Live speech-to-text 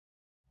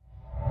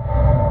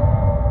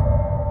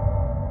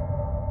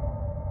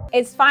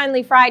It's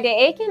finally Friday,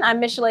 Aiken.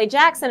 I'm Michel'le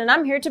Jackson, and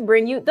I'm here to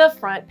bring you the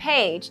front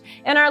page.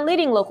 In our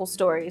leading local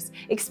stories,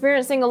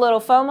 experiencing a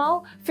little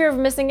FOMO, fear of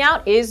missing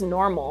out is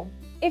normal.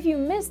 If you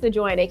missed the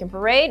Joye and Aiken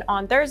Parade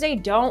on Thursday,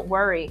 don't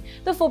worry.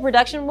 The full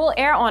production will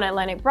air on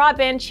Atlantic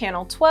Broadband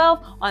Channel 12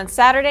 on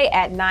Saturday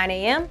at 9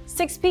 a.m.,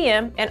 6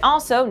 p.m., and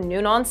also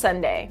noon on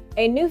Sunday.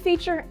 A new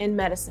feature in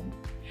medicine.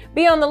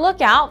 Be on the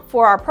lookout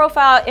for our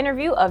profile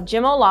interview of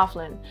Jim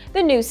O'Laughlin,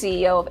 the new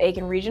CEO of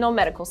Aiken Regional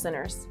Medical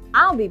Centers.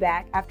 I'll be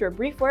back after a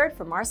brief word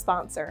from our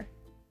sponsor.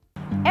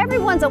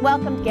 Everyone's a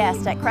welcome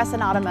guest at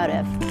Crescent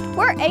Automotive.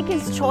 We're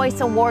Aiken's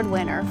Choice Award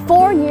winner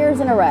 4 years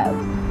in a row.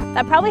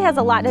 That probably has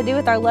a lot to do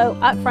with our low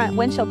upfront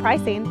windshield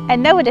pricing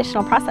and no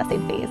additional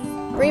processing fees.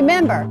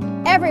 Remember,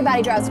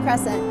 everybody drives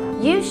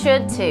Crescent. You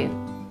should too.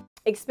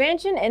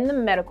 Expansion in the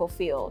medical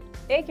field.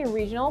 Aiken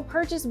Regional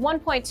purchased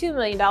 $1.2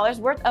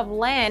 million worth of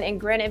land in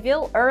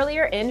Graniteville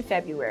earlier in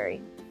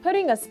February,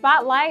 putting a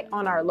spotlight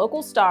on our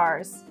local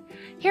stars.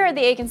 Here at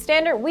the Aiken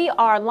Standard, we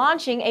are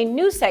launching a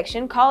new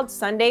section called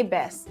Sunday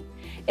Best.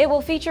 It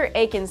will feature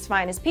Aiken's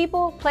finest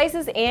people,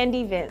 places, and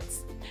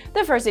events.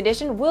 The first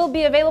edition will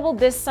be available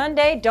this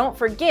Sunday. Don't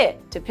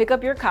forget to pick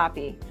up your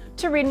copy.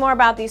 To read more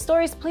about these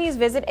stories, please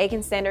visit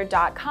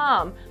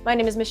aikenstandard.com. My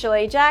name is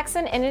Michel'le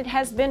Jackson, and it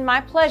has been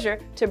my pleasure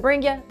to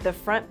bring you the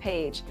front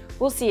page.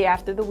 We'll see you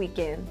after the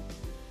weekend.